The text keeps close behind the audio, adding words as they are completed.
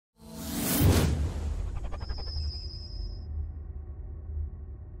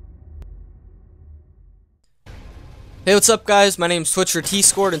Hey, what's up guys? My name is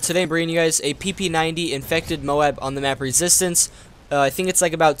TwitcherTscored and today I'm bringing you guys a PP90 infected MOAB on the map Resistance. I think it's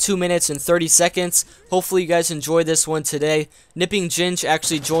like about 2 minutes and 30 seconds. Hopefully you guys enjoy this one today. Nipping Ginge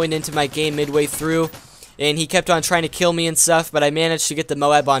actually joined into my game midway through, and he kept on trying to kill me and stuff, but I managed to get the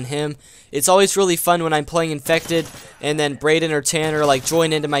MOAB on him. It's always really fun when I'm playing Infected, and then Brayden or Tanner like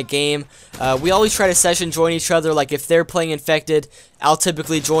join into my game. We always try to session join each other. Like if they're playing Infected, I'll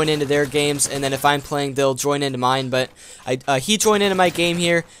typically join into their games, and then if I'm playing, they'll join into mine. But he joined into my game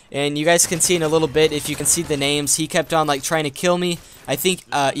here, and you guys can see in a little bit, if you can see the names, he kept on like trying to kill me. I think,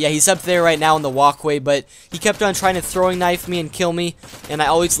 yeah, he's up there right now in the walkway, but he kept on trying to throwing knife me and kill me, and I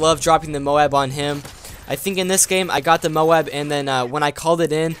always love dropping the MOAB on him. I think in this game I got the MOAB, and then when I called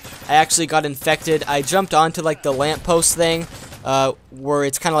it in, I actually got infected. I jumped onto like the lamppost thing, where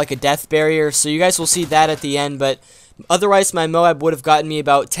it's kind of like a death barrier, so you guys will see that at the end. But otherwise my MOAB would have gotten me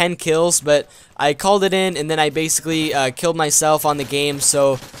about 10 kills, but I called it in, and then I basically killed myself on the game,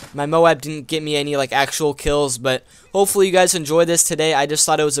 so my MOAB didn't get me any like actual kills. But hopefully you guys enjoy this today. I just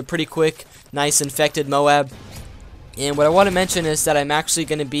thought it was a pretty quick, nice infected MOAB. And what I want to mention is that I'm actually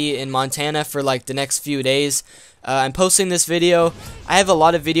going to be in Montana for like the next few days. I'm posting this video. I have a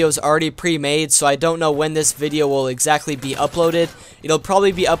lot of videos already pre-made, so I don't know when this video will exactly be uploaded. It'll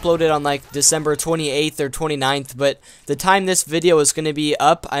probably be uploaded on like December 28th or 29th, but the time this video is going to be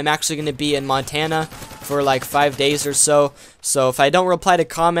up, I'm actually going to be in Montana for like 5 days or so. So if I don't reply to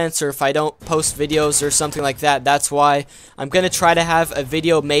comments or if I don't post videos or something like that, that's why. I'm going to try to have a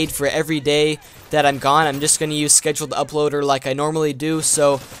video made for every day that I'm gone. I'm just going to use scheduled uploader like I normally do,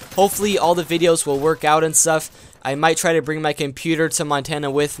 so hopefully all the videos will work out and stuff. I might try to bring my computer to Montana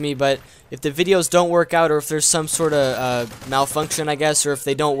with me, but if the videos don't work out, or if there's some sort of malfunction, I guess, or if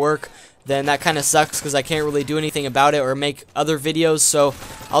they don't work, then that kind of sucks because I can't really do anything about it or make other videos. So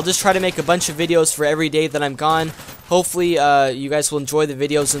I'll just try to make a bunch of videos for every day that I'm gone. Hopefully you guys will enjoy the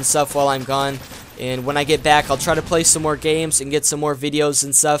videos and stuff while I'm gone, and when I get back I'll try to play some more games and get some more videos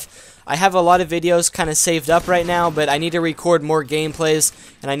and stuff. I have a lot of videos kind of saved up right now, but I need to record more gameplays,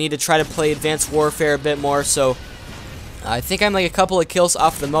 and I need to try to play Advanced Warfare a bit more. So I think I'm like a couple of kills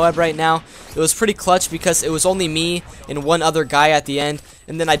off the MOAB right now. It was pretty clutch because it was only me and one other guy at the end,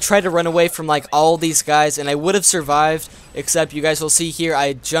 and then I tried to run away from like all these guys, and I would have survived, except you guys will see here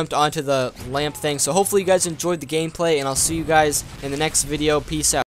I jumped onto the lamp thing. So hopefully you guys enjoyed the gameplay, and I'll see you guys in the next video. Peace out.